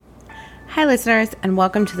Hi, listeners, and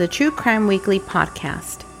welcome to the True Crime Weekly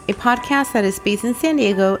podcast, a podcast that is based in San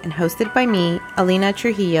Diego and hosted by me, Alina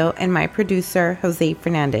Trujillo, and my producer, Jose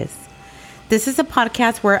Fernandez. This is a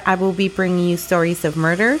podcast where I will be bringing you stories of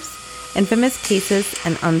murders, infamous cases,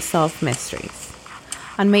 and unsolved mysteries.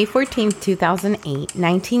 On May 14, 2008,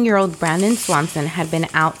 19-year-old Brandon Swanson had been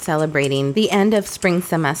out celebrating the end of spring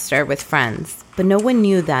semester with friends, but no one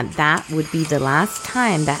knew that that would be the last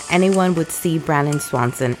time that anyone would see Brandon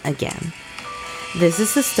Swanson again. This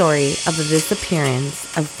is the story of the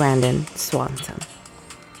disappearance of Brandon Swanson.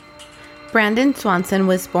 Brandon Swanson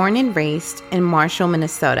was born and raised in Marshall,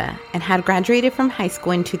 Minnesota, and had graduated from high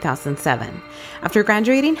school in 2007. After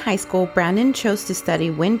graduating high school, Brandon chose to study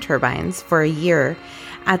wind turbines for a year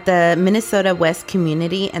at the Minnesota West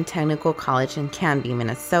Community and Technical College in Canby,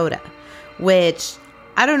 Minnesota, which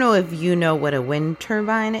I don't know if you know what a wind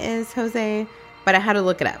turbine is, Jose, but I had to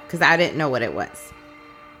look it up because I didn't know what it was.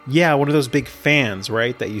 Yeah, one of those big fans,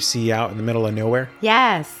 right, that you see out in the middle of nowhere?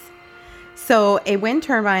 Yes. So a wind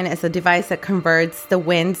turbine is a device that converts the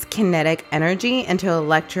wind's kinetic energy into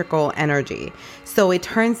electrical energy. So it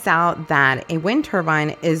turns out that a wind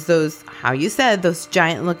turbine is those, how you said, those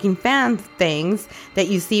giant looking fan things that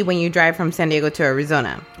you see when you drive from San Diego to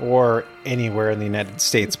Arizona. Or anywhere in the United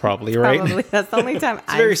States, probably, right? Probably. That's the only time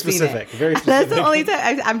It's very specific. Very specific. That's the only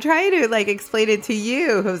time. I'm trying to explain it to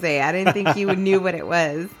you, Jose. I didn't think you knew what it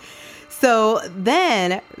was. So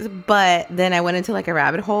then I went into a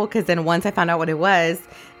rabbit hole because then once I found out what it was,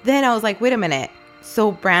 then I was like, wait a minute.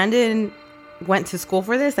 So Brandon went to school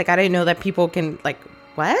for this? I didn't know that people can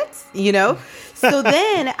what? So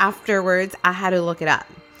then afterwards I had to look it up.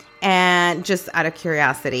 And just out of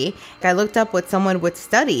curiosity, I looked up what someone would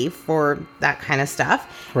study for that kind of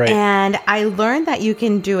stuff. Right. And I learned that you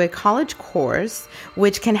can do a college course,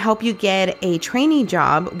 which can help you get a trainee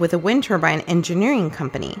job with a wind turbine engineering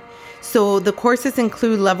company. So the courses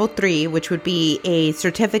include level 3, which would be a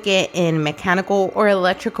certificate in mechanical or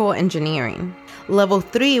electrical engineering. Level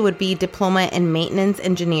 3 would be diploma in maintenance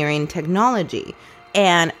engineering technology.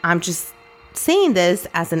 And I'm just saying this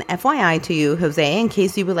as an FYI to you, Jose, in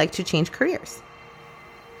case you would like to change careers.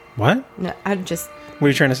 What? No, What are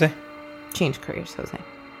you trying to say? Change careers, Jose.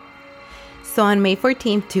 So on May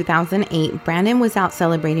 14th, 2008, Brandon was out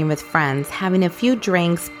celebrating with friends, having a few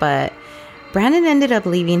drinks, but Brandon ended up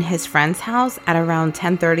leaving his friend's house at around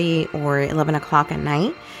 10:30 or 11 o'clock at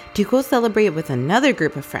night to go celebrate with another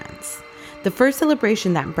group of friends. The first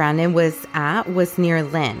celebration that Brandon was at was near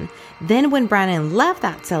Lynn. Then when Brandon left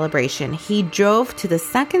that celebration, he drove to the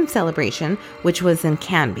second celebration, which was in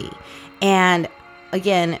Canby. And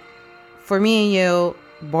again, for me and you,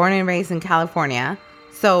 born and raised in California,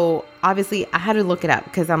 so obviously I had to look it up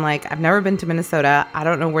because I'm I've never been to Minnesota. I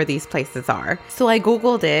don't know where these places are. So I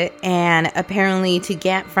Googled it, and apparently to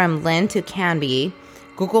get from Lynn to Canby,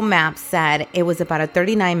 Google Maps said it was about a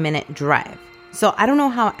 39-minute drive. So I don't know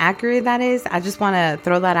how accurate that is. I just want to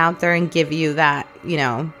throw that out there and give you that,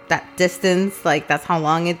 that distance. That's how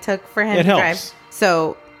long it took for him to drive.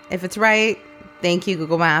 So if it's right, thank you,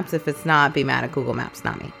 Google Maps. If it's not, be mad at Google Maps,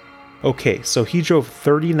 not me. Okay, so he drove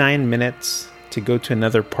 39 minutes to go to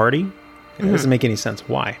another party? It doesn't make any sense.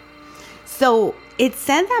 Why? So it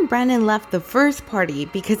said that Brandon left the first party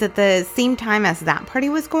because at the same time as that party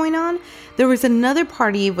was going on, there was another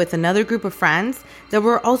party with another group of friends that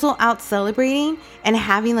were also out celebrating and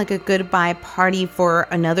having a goodbye party for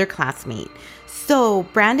another classmate. So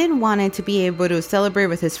Brandon wanted to be able to celebrate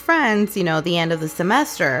with his friends, the end of the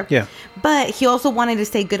semester. Yeah. But he also wanted to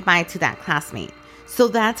say goodbye to that classmate. So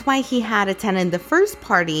that's why he had attended the first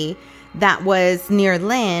party that was near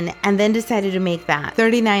Lynn and then decided to make that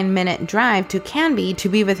 39-minute drive to Canby to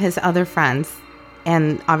be with his other friends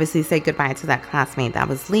and obviously say goodbye to that classmate that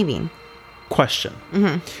was leaving. Question.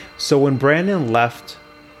 Mm-hmm. So when Brandon left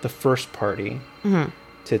the first party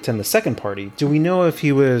to attend the second party, do we know if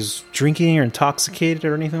he was drinking or intoxicated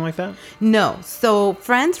or anything like that? No. So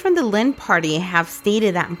friends from the Lynn party have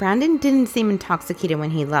stated that Brandon didn't seem intoxicated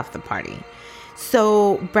when he left the party.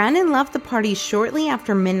 So Brandon left the party shortly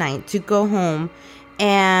after midnight to go home,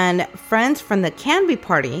 and friends from the Canby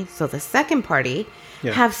party, so the second party,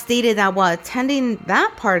 have stated that while attending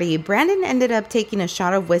that party, Brandon ended up taking a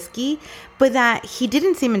shot of whiskey, but that he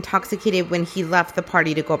didn't seem intoxicated when he left the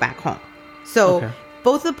party to go back home. So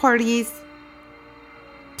both the parties,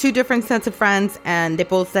 two different sets of friends, and they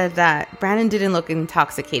both said that Brandon didn't look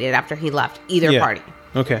intoxicated after he left either party.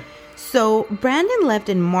 Okay. So Brandon left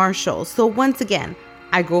in Marshall. So once again,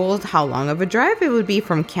 I Googled how long of a drive it would be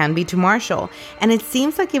from Canby to Marshall. And it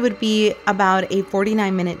seems like it would be about a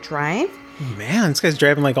 49-minute drive. Man, this guy's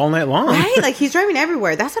driving all night long. Right? He's driving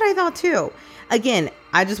everywhere. That's what I thought too. Again,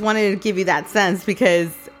 I just wanted to give you that sense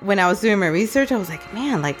because when I was doing my research, I was like,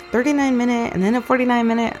 man, like 39-minute and then a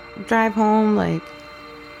 49-minute drive home. Like,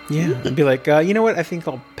 yeah, I'd be like, you know what? I think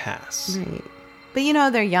I'll pass. Right. But you know,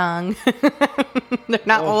 they're young. They're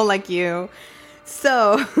not old like you.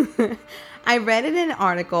 So I read in an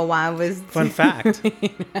article while I was... Fun fact.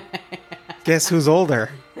 Guess who's older?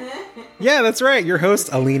 Yeah, that's right. Your host,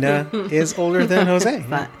 Alina, is older than Jose.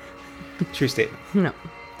 True statement. No.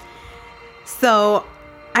 So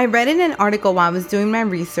I read in an article while I was doing my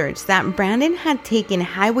research that Brandon had taken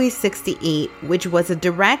Highway 68, which was a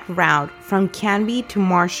direct route from Canby to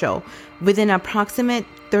Marshall within an approximate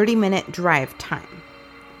 30-minute drive time.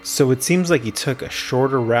 So it seems like he took a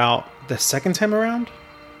shorter route the second time around?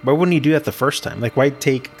 Why wouldn't he do that the first time? Like, why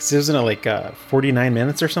take... Isn't it like 49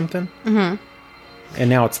 minutes or something? Mm-hmm. And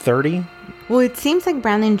now it's 30? Well, it seems like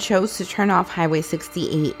Brandon chose to turn off Highway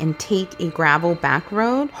 68 and take a gravel back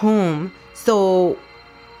road home. So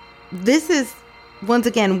this is, once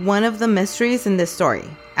again, one of the mysteries in this story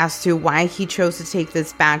as to why he chose to take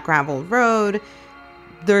this back gravel road.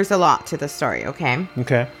 There's a lot to the story, okay?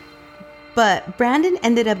 Okay. But Brandon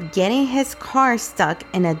ended up getting his car stuck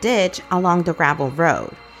in a ditch along the gravel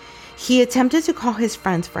road. He attempted to call his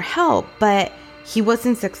friends for help, but he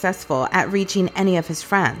wasn't successful at reaching any of his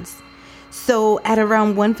friends. So at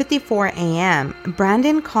around 1:54 a.m.,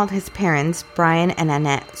 Brandon called his parents, Brian and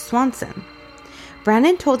Annette Swanson.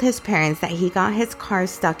 Brandon told his parents that he got his car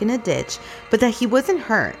stuck in a ditch, but that he wasn't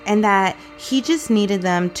hurt and that he just needed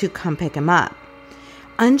them to come pick him up.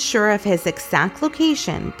 Unsure of his exact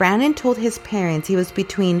location, Brandon told his parents he was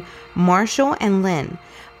between Marshall and Lynn,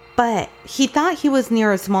 but he thought he was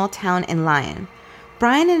near a small town in Lyon.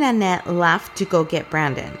 Brian and Annette left to go get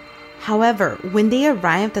Brandon. However, when they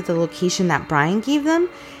arrived at the location that Brian gave them,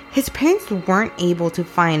 his parents weren't able to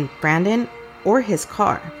find Brandon or his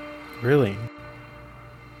car. Really?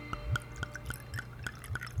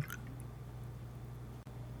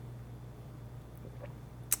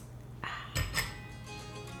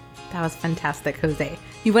 That was fantastic, Jose.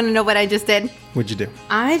 You want to know what I just did? What'd you do?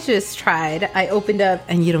 I opened up,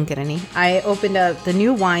 and you don't get any. I opened up the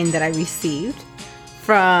new wine that I received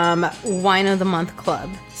from Wine of the Month Club.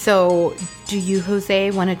 So do you,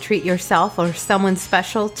 Jose, want to treat yourself or someone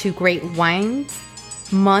special to great wines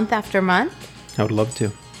month after month? I would love to.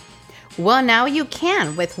 Well, now you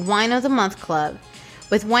can with Wine of the Month Club.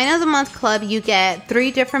 With Wine of the Month Club, you get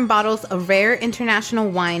 3 different bottles of rare international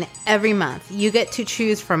wine every month. You get to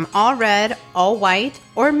choose from all red, all white,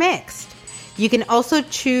 or mixed. You can also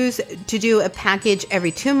choose to do a package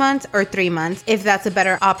every 2 months or 3 months if that's a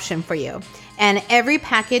better option for you. And every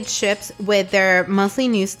package ships with their monthly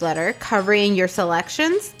newsletter covering your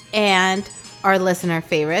selections and our listener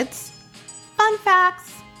favorites. Fun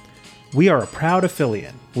facts. We are a proud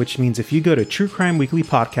affiliate, which means if you go to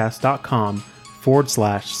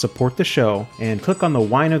truecrimeweeklypodcast.com/support the show and click on the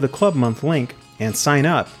Wine of the Club month link and sign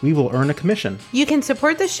up, we will earn a commission. You can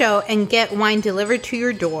support the show and get wine delivered to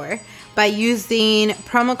your door by using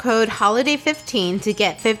promo code HOLIDAY15 to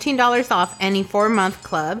get $15 off any 4-month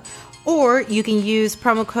club, or you can use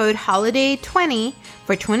promo code HOLIDAY20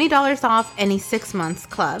 for $20 off any 6 months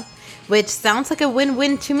club, which sounds like a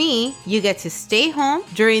win-win to me. You get to stay home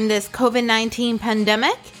during this COVID-19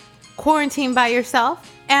 pandemic, quarantine by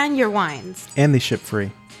yourself, and your wines. And they ship free.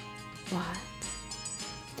 What?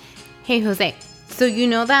 Hey, Jose. So you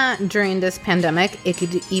know that during this pandemic, it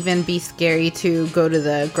could even be scary to go to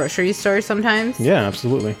the grocery store sometimes? Yeah,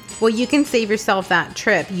 absolutely. Well, you can save yourself that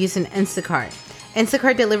trip using Instacart.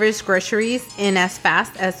 Instacart delivers groceries in as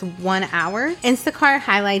fast as 1 hour. Instacart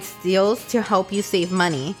highlights deals to help you save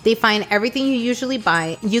money. They find everything you usually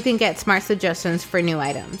buy. You can get smart suggestions for new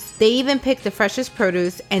items. They even pick the freshest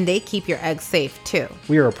produce, and they keep your eggs safe too.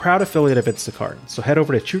 We are a proud affiliate of Instacart, so head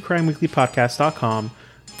over to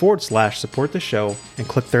truecrimeweeklypodcast.com/support the show and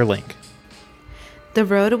click their link. The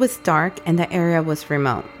road was dark and the area was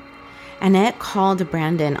remote. Annette called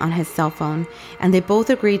Brandon on his cell phone, and they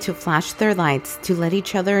both agreed to flash their lights to let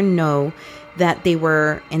each other know that they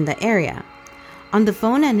were in the area. On the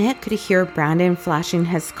phone, Annette could hear Brandon flashing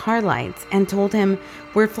his car lights and told him,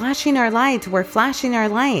 "We're flashing our lights, we're flashing our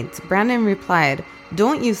lights." Brandon replied,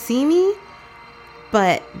 "Don't you see me?"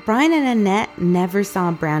 But Brian and Annette never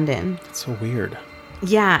saw Brandon. That's so weird.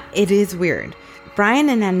 Yeah, it is weird. Brian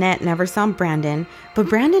and Annette never saw Brandon, but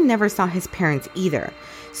Brandon never saw his parents either.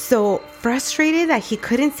 So frustrated that he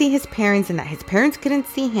couldn't see his parents and that his parents couldn't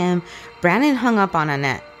see him, Brandon hung up on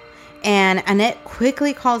Annette. And Annette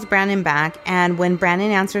quickly calls Brandon back, and when Brandon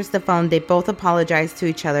answers the phone, they both apologize to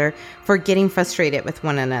each other for getting frustrated with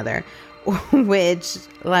one another. Which,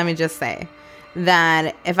 let me just say,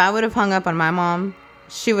 that if I would have hung up on my mom,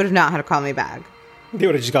 she would have not had to call me back. They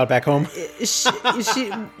would have just got back home.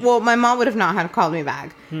 Well, my mom would have not had to call me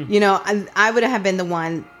back. You know, I would have been the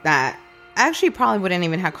one that actually probably wouldn't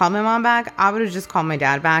even have called my mom back. I would have just called my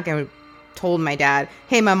dad back and told my dad,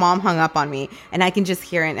 hey, my mom hung up on me. And I can just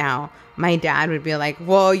hear it now. My dad would be like,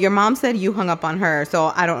 well, your mom said you hung up on her,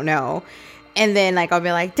 so I don't know. And then like I'll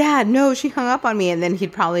be like, Dad, no, she hung up on me. And then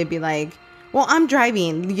he'd probably be like, well, I'm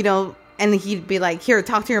driving, you know. And he'd be like, here,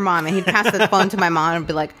 talk to your mom. And he'd pass the phone to my mom and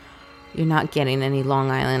be like, you're not getting any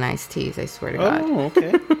Long Island iced teas, I swear to God. Oh,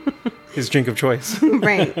 okay. His drink of choice.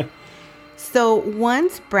 Right. So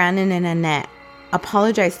once Brandon and Annette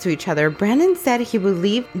apologized to each other, Brandon said he would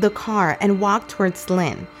leave the car and walk towards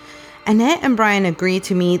Lynn. Annette and Brian agreed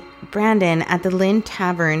to meet Brandon at the Lynn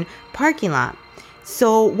Tavern parking lot.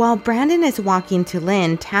 So while Brandon is walking to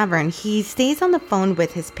Lynn Tavern, he stays on the phone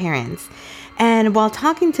with his parents. And while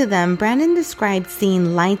talking to them, Brandon described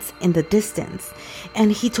seeing lights in the distance.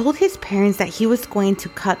 And he told his parents that he was going to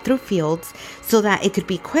cut through fields so that it could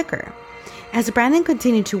be quicker. As Brandon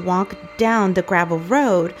continued to walk down the gravel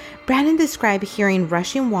road, Brandon described hearing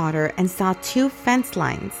rushing water and saw 2 fence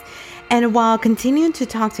lines. And while continuing to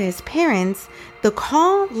talk to his parents, the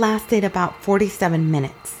call lasted about 47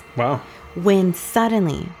 minutes. Wow. When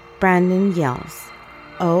suddenly, Brandon yells,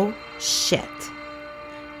 "Oh, shit."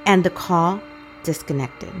 And the call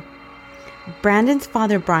disconnected. Brandon's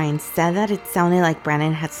father, Brian, said that it sounded like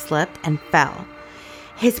Brandon had slipped and fell.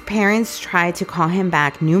 His parents tried to call him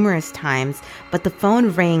back numerous times, but the phone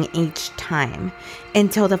rang each time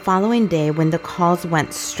until the following day when the calls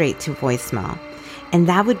went straight to voicemail. And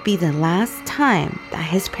that would be the last time that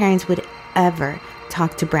his parents would ever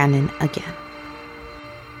talk to Brandon again.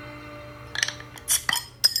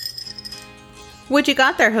 What you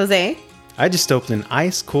got there, Jose? I just opened an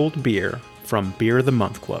ice-cold beer from Beer of the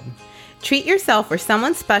Month Club. Treat yourself or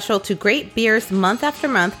someone special to great beers month after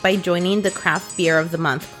month by joining the Craft Beer of the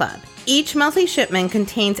Month Club. Each monthly shipment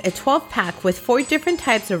contains a 12-pack with 4 different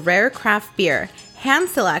types of rare craft beer,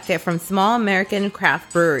 hand-selected from small American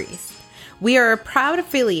craft breweries. We are a proud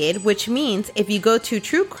affiliate, which means if you go to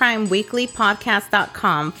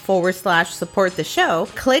truecrimeweeklypodcast.com/support the show,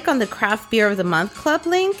 click on the Craft Beer of the Month Club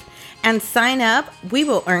link, and sign up, we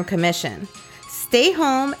will earn commission. Stay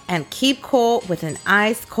home and keep cool with an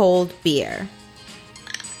ice-cold beer.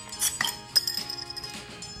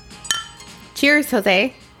 Cheers,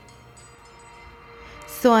 Jose.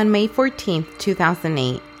 So on May 14th,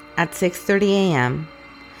 2008, at 6:30 a.m.,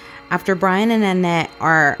 after Brian and Annette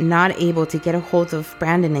are not able to get a hold of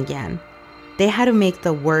Brandon again, they had to make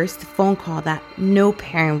the worst phone call that no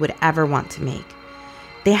parent would ever want to make.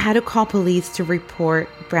 They had to call police to report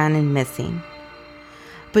Brandon missing.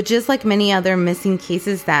 But just like many other missing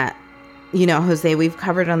cases that, you know, Jose, we've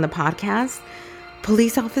covered on the podcast,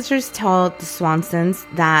 police officers tell the Swansons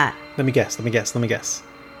that... Let me guess.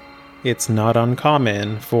 It's not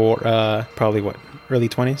uncommon for probably, early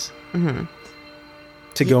 20s? Mm-hmm.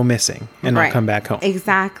 To go missing and not come back home.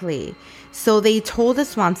 Exactly. So they told the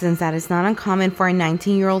Swansons that it's not uncommon for a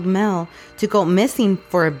 19-year-old male to go missing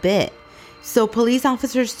for a bit. So police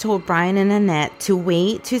officers told Brian and Annette to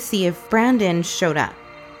wait to see if Brandon showed up.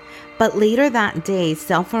 But later that day,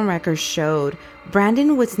 cell phone records showed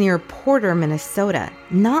Brandon was near Porter, Minnesota,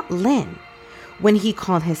 not Lynn, when he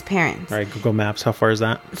called his parents. All right, Google Maps, how far is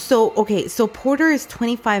that? So Porter is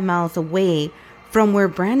 25 miles away from where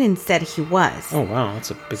Brandon said he was. Oh, wow, that's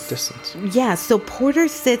a big distance. Yeah, so Porter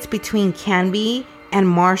sits between Canby and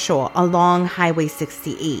Marshall along Highway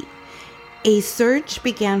 68. A search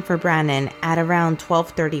began for Brandon at around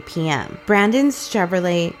 12:30 p.m. Brandon's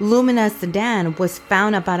Chevrolet Lumina sedan was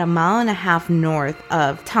found about a mile and a half north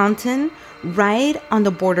of Taunton, right on the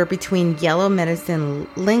border between Yellow Medicine,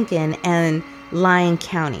 Lincoln, and Lyon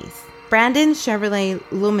counties. Brandon's Chevrolet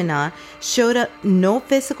Lumina showed up no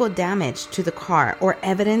physical damage to the car or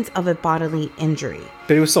evidence of a bodily injury.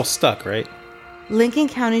 But it was still stuck, right? Lincoln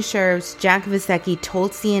County Sheriff Jack Visecki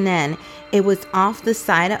told CNN it was off the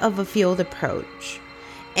side of a field approach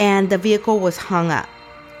and the vehicle was hung up.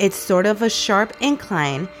 It's sort of a sharp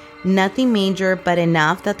incline, nothing major, but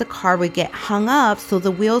enough that the car would get hung up so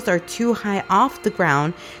the wheels are too high off the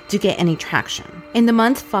ground to get any traction. In the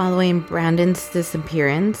months following Brandon's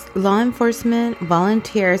disappearance, law enforcement,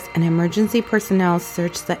 volunteers, and emergency personnel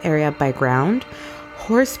searched the area by ground,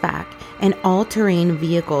 horseback, and all-terrain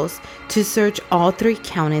vehicles to search all 3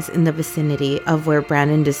 counties in the vicinity of where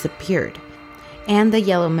Brandon disappeared, and the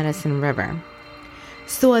Yellow Medicine River.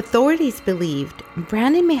 So authorities believed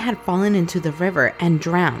Brandon may have fallen into the river and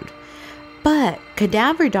drowned, but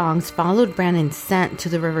cadaver dogs followed Brandon's scent to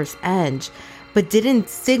the river's edge, but didn't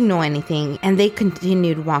signal anything, and they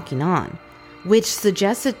continued walking on. which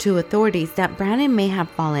suggested to authorities that Brandon may have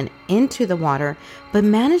fallen into the water, but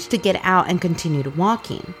managed to get out and continued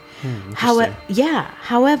walking.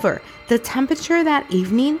 However, the temperature that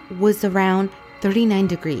evening was around 39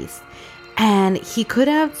 degrees, and he could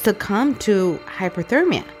have succumbed to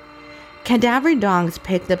hypothermia. Cadaver dogs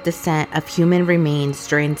picked up the scent of human remains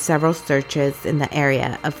during several searches in the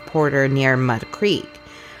area of Porter near Mud Creek,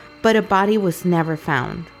 but a body was never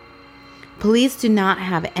found. Police do not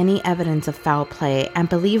have any evidence of foul play and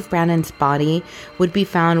believe Brandon's body would be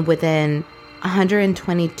found within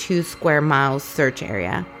 122 square miles search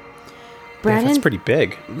area. Brandon, that's pretty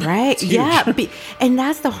big. Right. Yeah. And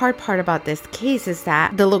that's the hard part about this case is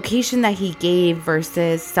that the location that he gave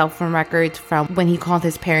versus cell phone records from when he called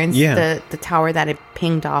his parents, the tower that it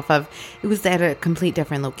pinged off of, it was at a complete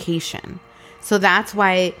different location. So that's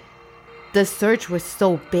why the search was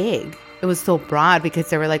so big. It was so broad because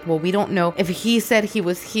they were like, well, we don't know if he said he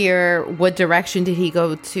was here, what direction did he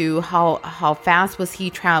go to, how fast was he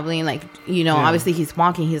traveling? Like, obviously he's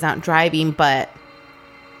walking, he's not driving, but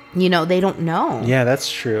they don't know. Yeah,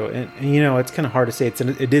 that's true. And it's kind of hard to say.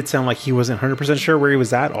 It did sound like he wasn't 100% sure where he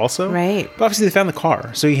was at also. Right. But obviously they found the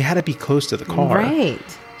car, so he had to be close to the car.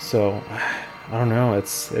 Right. So, I don't know. It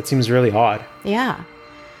seems really odd. Yeah.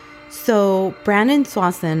 So, Brandon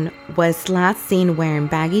Swanson was last seen wearing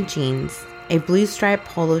baggy jeans, a blue striped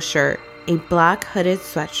polo shirt, a black hooded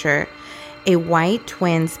sweatshirt, a white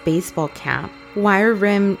Twins baseball cap,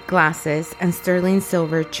 wire-rimmed glasses, and sterling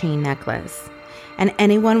silver chain necklace. And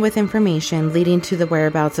anyone with information leading to the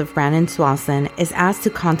whereabouts of Brandon Swanson is asked to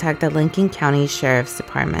contact the Lincoln County Sheriff's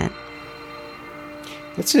Department.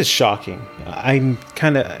 That's just shocking. I'm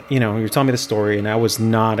kind of, you're telling me the story, and I was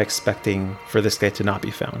not expecting for this guy to not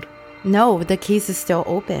be found. No, the case is still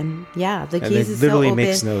open. Yeah, the case is still open. It literally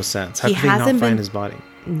makes no sense. How could they not find his body?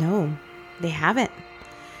 No, they haven't.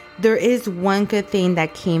 There is one good thing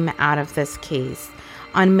that came out of this case.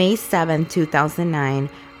 On May 7, 2009,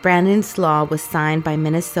 Brandon's law was signed by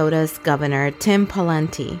Minnesota's Governor Tim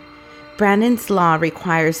Pawlenty. Brandon's law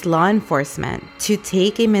requires law enforcement to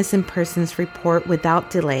take a missing persons report without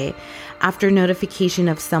delay after notification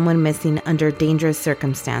of someone missing under dangerous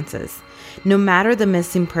circumstances, no matter the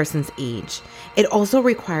missing person's age. It also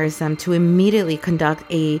requires them to immediately conduct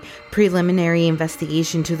a preliminary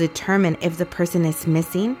investigation to determine if the person is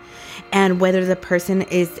missing and whether the person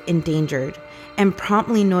is endangered, and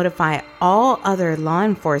promptly notify all other law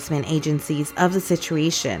enforcement agencies of the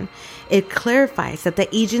situation. It clarifies that the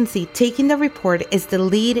agency taking the report is the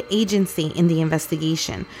lead agency in the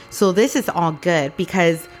investigation. So this is all good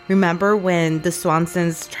because remember when the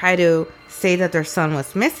Swansons tried to say that their son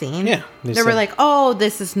was missing? Yeah. They were like, oh,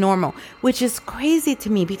 this is normal, which is crazy to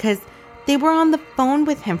me because they were on the phone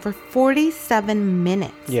with him for 47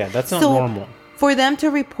 minutes. Yeah, that's not normal. For them to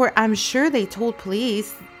report, I'm sure they told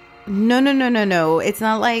police, No. It's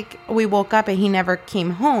not like we woke up and he never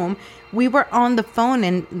came home. We were on the phone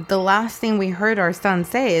and the last thing we heard our son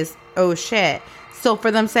say is, oh shit. So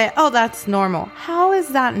for them to say, oh, that's normal. How is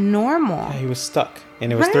that normal? Yeah, he was stuck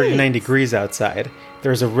and it was 39 degrees outside.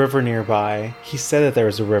 There's a river nearby. He said that there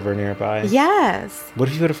was a river nearby. Yes. What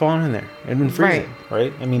if he would have fallen in there and been freezing,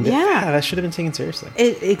 right? I mean, that should have been taken seriously.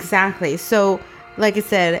 Exactly. So like I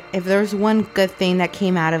said, if there's one good thing that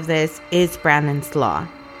came out of this is Brandon's law.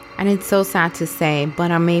 And it's so sad to say,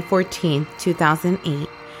 but on May 14th, 2008,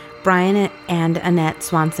 Brian and Annette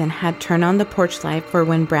Swanson had turned on the porch light for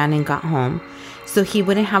when Brandon got home, so he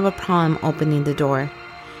wouldn't have a problem opening the door.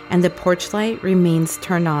 And the porch light remains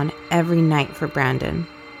turned on every night for Brandon.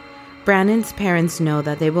 Brandon's parents know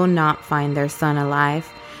that they will not find their son alive,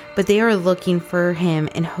 but they are looking for him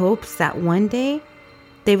in hopes that one day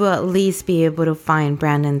they will at least be able to find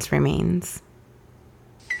Brandon's remains.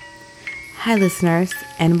 Hi, listeners,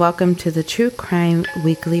 and welcome to the True Crime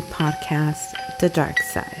Weekly podcast, The Dark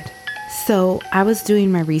Side. So, I was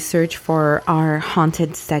doing my research for our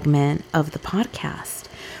haunted segment of the podcast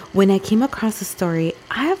when I came across a story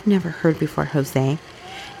I have never heard before, Jose.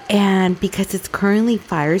 And because it's currently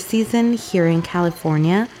fire season here in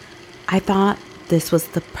California, I thought this was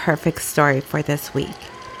the perfect story for this week.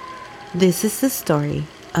 This is the story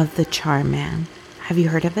of the Charman. Have you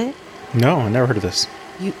heard of it? No, I never heard of this.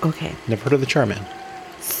 Okay. Never heard of the Charman.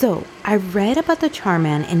 So, I read about the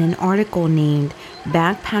Charman in an article named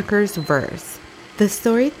Backpacker's Verse. The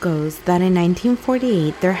story goes that in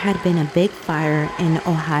 1948, there had been a big fire in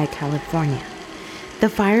Ojai, California. The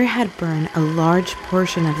fire had burned a large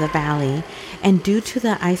portion of the valley, and due to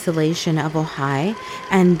the isolation of Ojai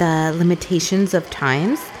and the limitations of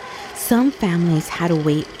times, some families had to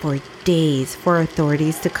wait for days for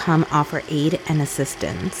authorities to come offer aid and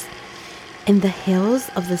assistance. In the hills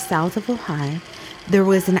of the south of Ohio, there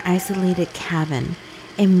was an isolated cabin.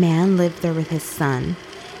 A man lived there with his son,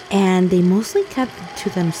 and they mostly kept it to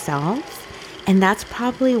themselves. And that's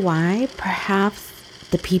probably why perhaps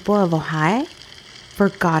the people of Ohio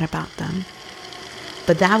forgot about them.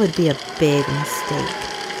 But that would be a big mistake.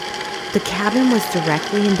 The cabin was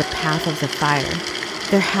directly in the path of the fire,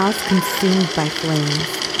 their house consumed by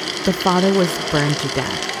flames. The father was burned to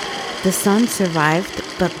death. The son survived,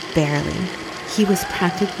 but barely. He was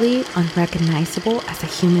practically unrecognizable as a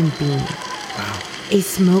human being. Wow. A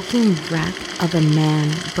smoking wreck of a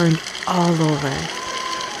man burned all over.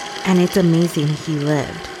 And it's amazing he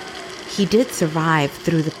lived. He did survive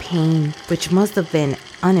through the pain, which must have been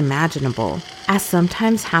unimaginable. As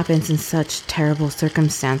sometimes happens in such terrible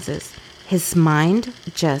circumstances, his mind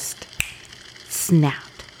just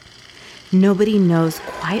snapped. Nobody knows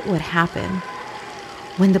quite what happened.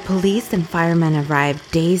 When the police and firemen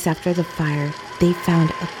arrived days after the fire, they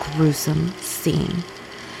found a gruesome scene.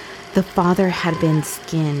 The father had been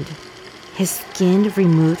skinned. His skin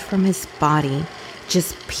removed from his body,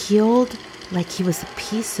 just peeled like he was a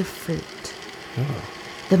piece of fruit. Oh.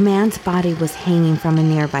 The man's body was hanging from a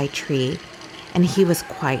nearby tree, and he was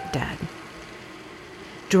quite dead.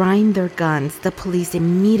 Drawing their guns, the police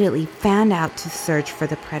immediately fanned out to search for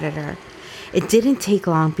the predator. It didn't take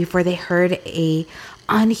long before they heard a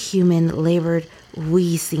unhuman, labored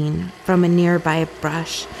wheezing from a nearby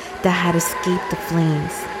brush that had escaped the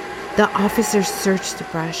flames. The officers searched the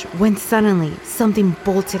brush when suddenly something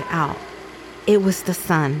bolted out. It was the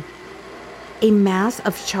son. A mass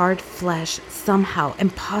of charred flesh, somehow,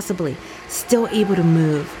 impossibly, still able to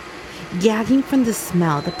move. Gagging from the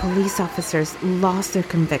smell, the police officers lost their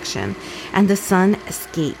conviction, and the son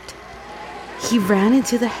escaped. He ran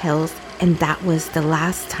into the hills, and that was the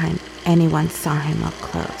last time anyone saw him up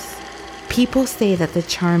close. People say that the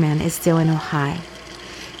Charman is still in Ohio.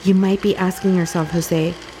 You might be asking yourself,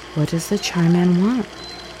 Jose, what does the Charman want?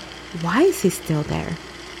 Why is he still there?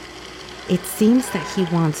 It seems that he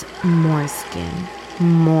wants more skin,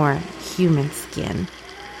 more human skin.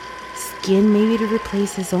 Skin maybe to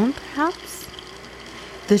replace his own, perhaps?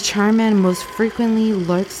 The Charman most frequently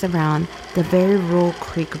lurks around the very rural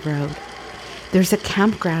Creek Road. There's a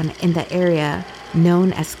campground in the area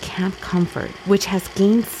known as Camp Comfort, which has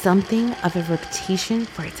gained something of a reputation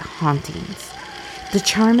for its hauntings. The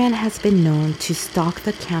Charman has been known to stalk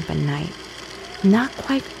the camp at night. Not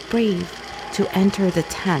quite brave to enter the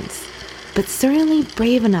tents, but certainly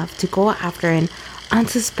brave enough to go after an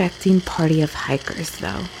unsuspecting party of hikers,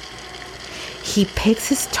 though. He picks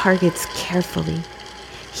his targets carefully.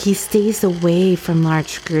 He stays away from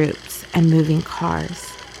large groups and moving cars.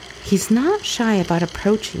 He's not shy about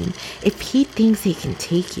approaching if he thinks he can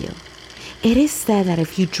take you. It is said that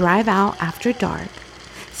if you drive out after dark,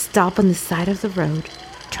 stop on the side of the road,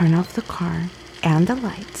 turn off the car and the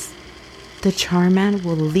lights, the Charman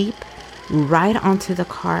will leap right onto the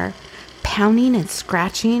car, pounding and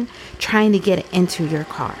scratching, trying to get into your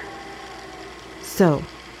car. So,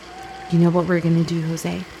 you know what we're going to do,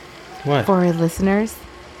 Jose? What? For our listeners,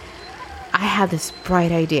 I have this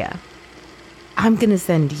bright idea. I'm going to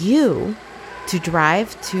send you to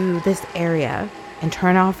drive to this area and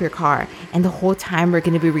turn off your car. And the whole time we're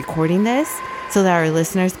going to be recording this so that our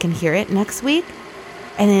listeners can hear it next week.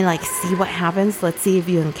 And then see what happens. Let's see if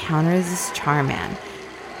you encounter this Charman.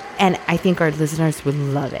 And I think our listeners would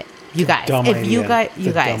love it. You guys,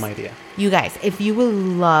 if you would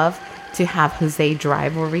love to have Jose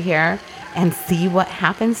drive over here and see what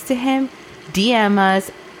happens to him, DM us,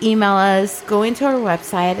 email us, go into our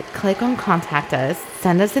website, click on contact us,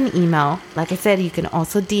 send us an email. Like I said, you can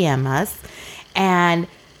also DM us. And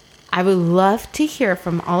I would love to hear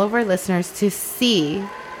from all of our listeners to see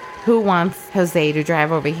who wants Jose to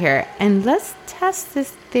drive over here. And let's test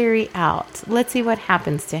this theory out. Let's see what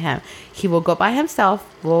happens to him. He will go by himself.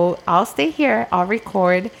 I'll stay here. I'll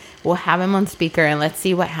record. We'll have him on speaker and let's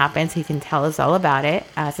see what happens. He can tell us all about it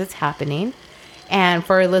as it's happening. And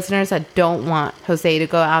for our listeners that don't want Jose to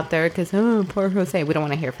go out there because, oh, poor Jose, we don't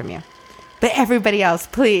want to hear from you. But everybody else,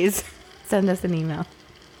 please send us an email.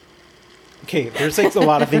 Okay, there's a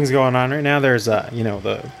lot of things going on right now. There's, the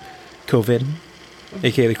COVID,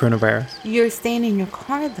 aka the coronavirus. You're staying in your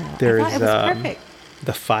car, though. There's, I thought it was perfect.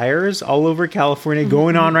 The fires all over California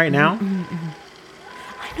going on right now.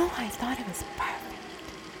 I know, I thought it was perfect.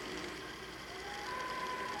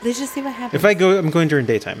 Let's just see what happens. If I go, I'm going during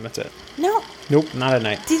daytime. That's it. No. Nope, not at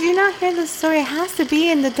night. Did you not hear the story? It has to be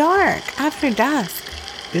in the dark, after dusk.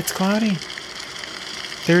 It's cloudy.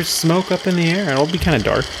 There's smoke up in the air. It'll be kind of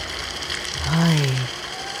dark.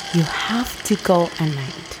 You have to go at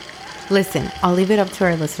night. Listen, I'll leave it up to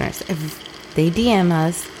our listeners. If they DM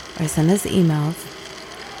us or send us emails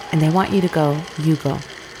and they want you to go, you go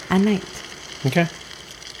at night. Okay.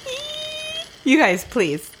 You guys,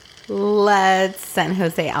 please, let's send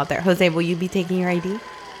Jose out there. Jose, will you be taking your ID?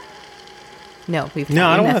 No, we've taught No,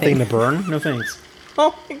 I you don't want nothing. anything to burn. No thanks.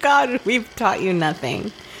 Oh my God, we've taught you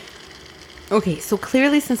nothing. Okay, so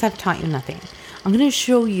clearly since I've taught you nothing, I'm going to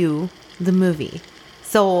show you the movie.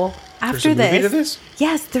 So after There's a movie to this?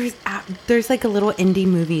 Yes, there's like a little indie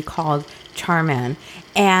movie called Charman.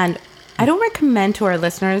 And I don't recommend to our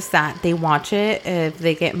listeners that they watch it if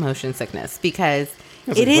they get motion sickness because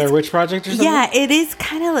It's like Blair Witch Project or something? Yeah, it is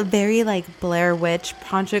kind of a very like Blair Witch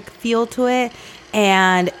Project feel to it.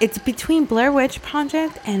 And it's between Blair Witch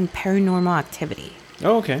Project and Paranormal Activity.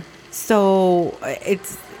 Oh, okay. So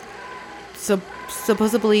it's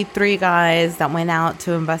supposedly 3 guys that went out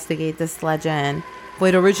to investigate this legend. Well,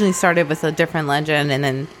 it originally started with a different legend, and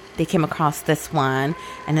then they came across this one,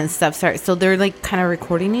 and then stuff started. So they're like kind of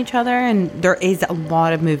recording each other, and there is a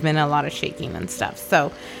lot of movement, a lot of shaking and stuff.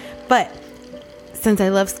 So, but since I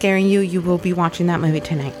love scaring you, you will be watching that movie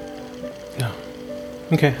tonight. Oh.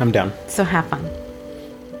 Okay, I'm down. So have fun.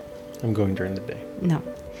 I'm going during the day. No.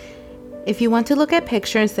 If you want to look at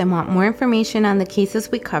pictures and want more information on the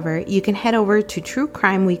cases we cover, you can head over to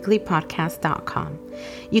truecrimeweeklypodcast.com.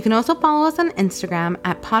 You can also follow us on Instagram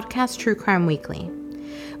at Podcast True Crime Weekly.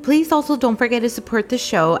 Please also don't forget to support the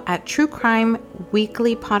show at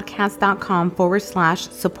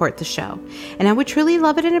truecrimeweeklypodcast.com/support the show. And I would truly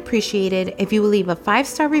love it and appreciate it if you will leave a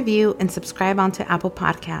 5-star review and subscribe onto Apple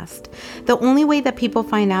Podcast. The only way that people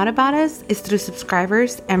find out about us is through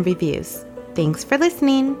subscribers and reviews. Thanks for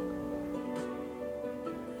listening.